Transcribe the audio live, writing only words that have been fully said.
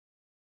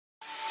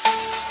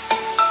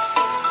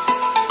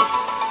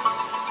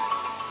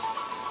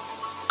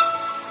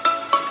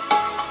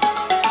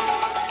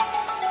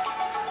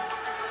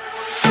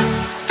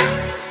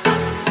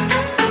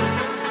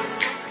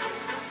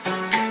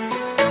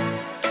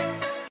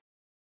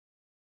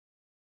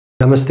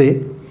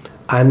Namaste,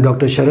 I am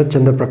Dr.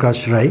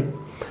 Sharad Rai,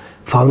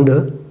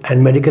 founder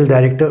and medical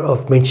director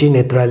of Mechi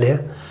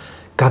Netralaya,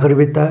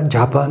 Kakarvitta,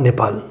 Jhapa,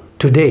 Nepal.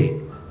 Today,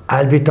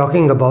 I'll be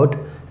talking about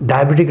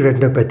diabetic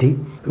retinopathy,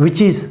 which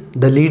is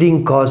the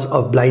leading cause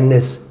of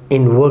blindness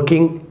in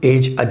working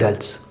age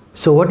adults.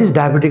 So what is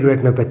diabetic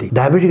retinopathy?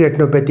 Diabetic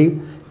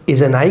retinopathy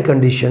is an eye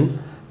condition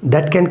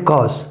that can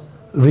cause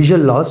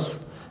visual loss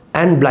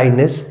and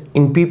blindness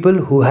in people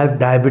who have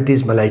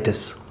diabetes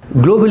mellitus.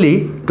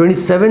 Globally,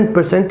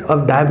 27%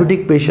 of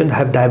diabetic patients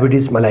have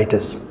diabetes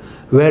mellitus,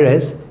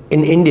 whereas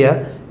in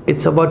India,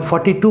 it's about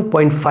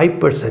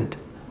 42.5%,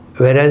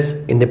 whereas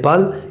in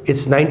Nepal,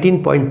 it's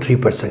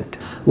 19.3%.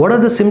 What are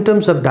the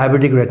symptoms of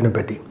diabetic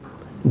retinopathy?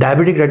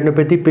 Diabetic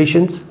retinopathy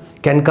patients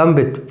can come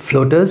with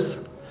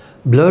floaters,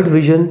 blurred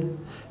vision,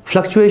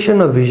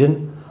 fluctuation of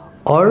vision,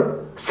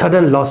 or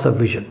sudden loss of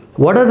vision.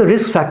 What are the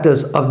risk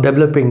factors of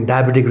developing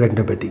diabetic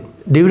retinopathy?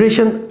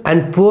 Duration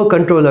and poor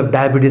control of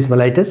diabetes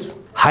mellitus,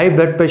 high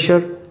blood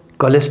pressure,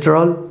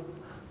 cholesterol,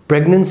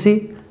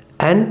 pregnancy,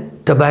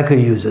 and tobacco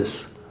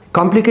users.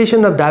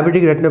 Complications of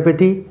diabetic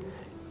retinopathy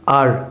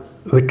are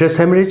vitreous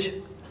hemorrhage,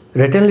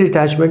 retinal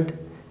detachment,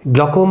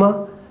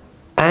 glaucoma,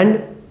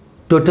 and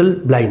total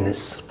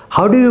blindness.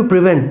 How do you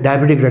prevent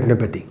diabetic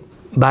retinopathy?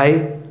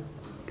 By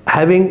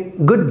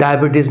having good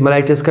diabetes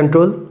mellitus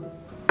control,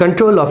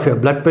 control of your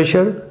blood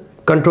pressure,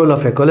 control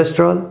of your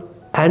cholesterol,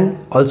 and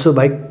also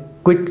by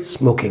quit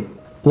smoking.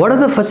 What are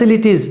the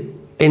facilities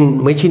in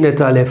Mechi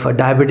Netralaya for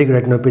diabetic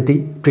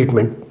retinopathy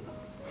treatment?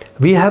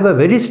 We have a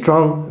very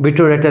strong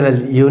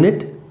vitreoretinal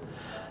unit.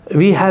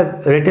 We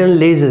have retinal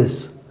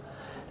lasers.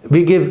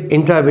 We give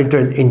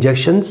intravitreal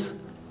injections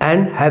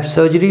and have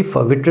surgery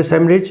for vitreous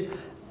hemorrhage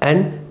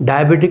and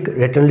diabetic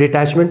retinal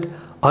detachment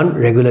on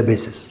regular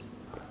basis.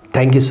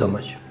 Thank you so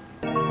much.